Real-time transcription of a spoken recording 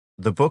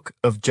The Book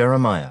of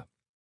Jeremiah,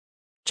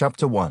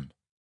 Chapter 1.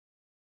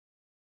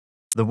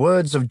 The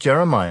words of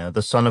Jeremiah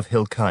the son of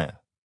Hilkiah,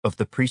 of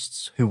the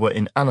priests who were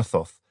in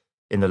Anathoth,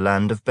 in the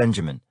land of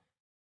Benjamin,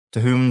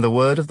 to whom the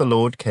word of the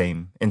Lord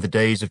came in the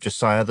days of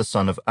Josiah the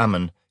son of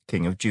Ammon,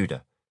 king of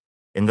Judah,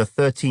 in the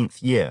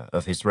 13th year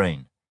of his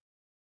reign.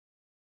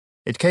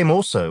 It came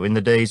also in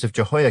the days of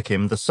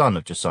Jehoiakim the son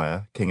of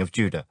Josiah, king of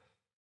Judah,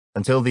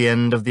 until the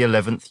end of the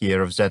 11th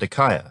year of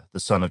Zedekiah the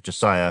son of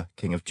Josiah,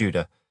 king of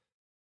Judah,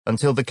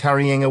 until the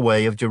carrying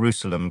away of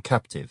Jerusalem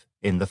captive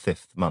in the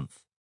 5th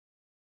month.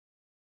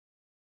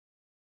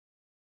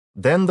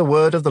 Then the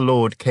word of the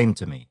Lord came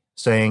to me,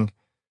 saying,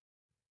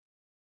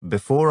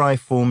 Before I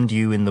formed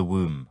you in the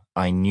womb,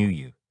 I knew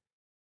you.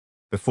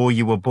 Before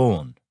you were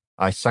born,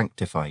 I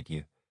sanctified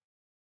you.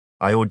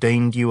 I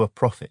ordained you a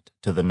prophet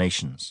to the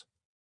nations.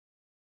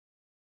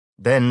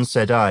 Then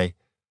said I,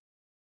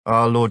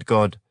 Ah, Lord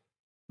God,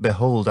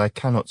 behold, I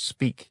cannot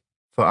speak,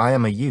 for I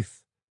am a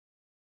youth.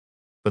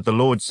 But the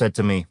Lord said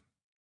to me,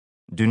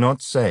 Do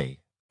not say,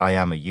 I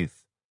am a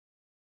youth,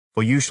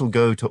 for you shall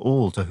go to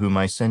all to whom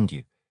I send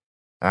you,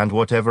 and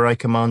whatever I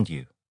command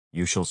you,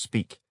 you shall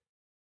speak.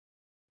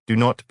 Do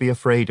not be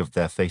afraid of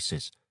their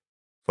faces,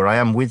 for I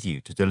am with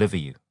you to deliver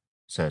you,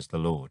 says the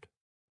Lord.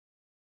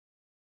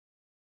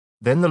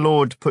 Then the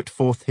Lord put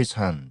forth his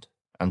hand,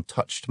 and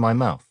touched my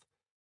mouth.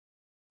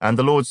 And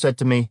the Lord said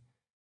to me,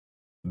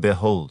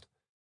 Behold,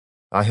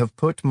 I have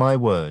put my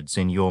words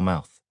in your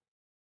mouth.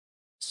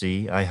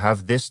 See, I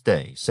have this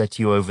day set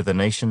you over the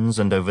nations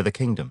and over the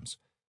kingdoms,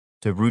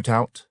 to root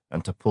out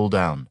and to pull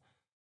down,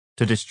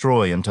 to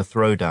destroy and to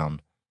throw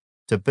down,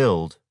 to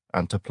build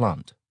and to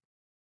plant.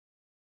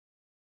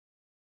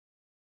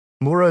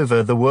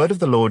 Moreover, the word of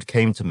the Lord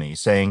came to me,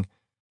 saying,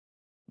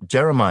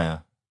 Jeremiah,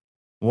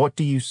 what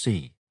do you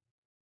see?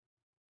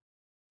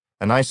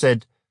 And I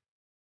said,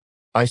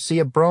 I see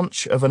a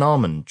branch of an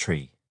almond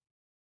tree.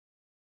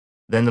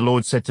 Then the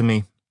Lord said to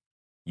me,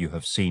 You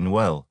have seen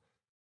well,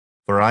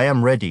 for I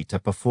am ready to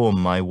perform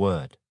my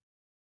word.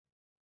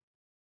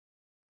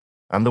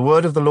 And the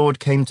word of the Lord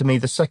came to me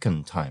the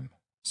second time,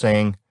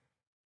 saying,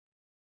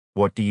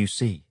 What do you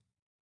see?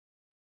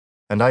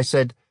 And I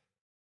said,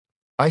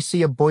 I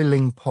see a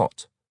boiling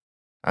pot,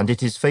 and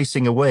it is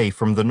facing away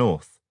from the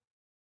north.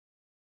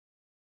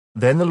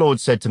 Then the Lord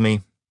said to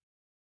me,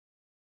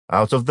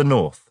 Out of the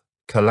north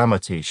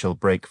calamity shall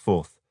break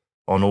forth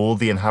on all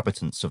the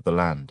inhabitants of the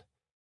land.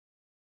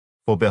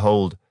 For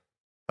behold,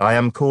 I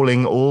am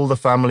calling all the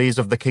families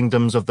of the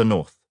kingdoms of the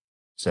north,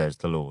 says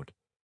the Lord.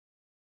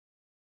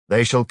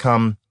 They shall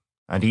come,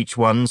 and each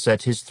one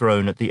set his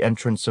throne at the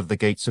entrance of the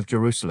gates of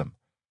Jerusalem,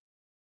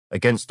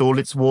 against all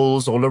its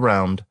walls all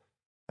around,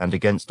 and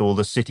against all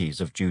the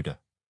cities of Judah.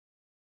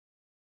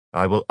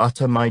 I will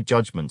utter my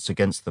judgments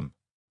against them,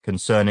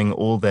 concerning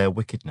all their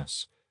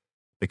wickedness,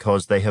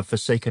 because they have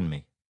forsaken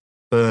me,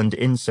 burned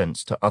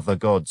incense to other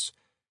gods,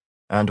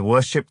 and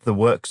worshipped the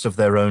works of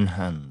their own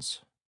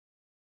hands.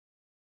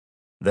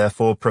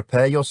 Therefore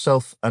prepare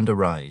yourself and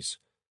arise,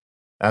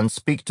 and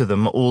speak to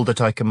them all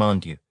that I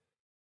command you.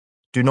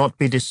 Do not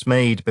be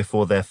dismayed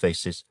before their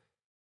faces,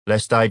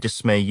 lest I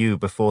dismay you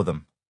before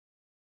them.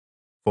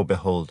 For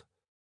behold,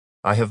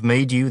 I have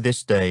made you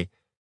this day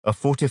a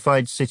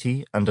fortified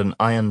city and an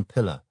iron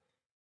pillar,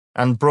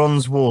 and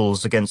bronze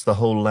walls against the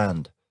whole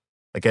land,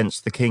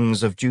 against the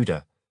kings of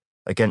Judah,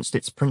 against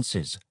its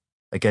princes,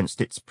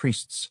 against its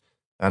priests,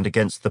 and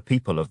against the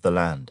people of the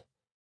land.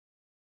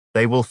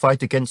 They will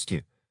fight against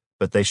you,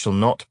 but they shall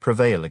not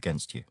prevail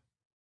against you.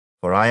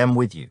 For I am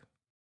with you,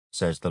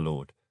 says the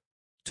Lord,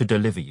 to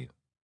deliver you.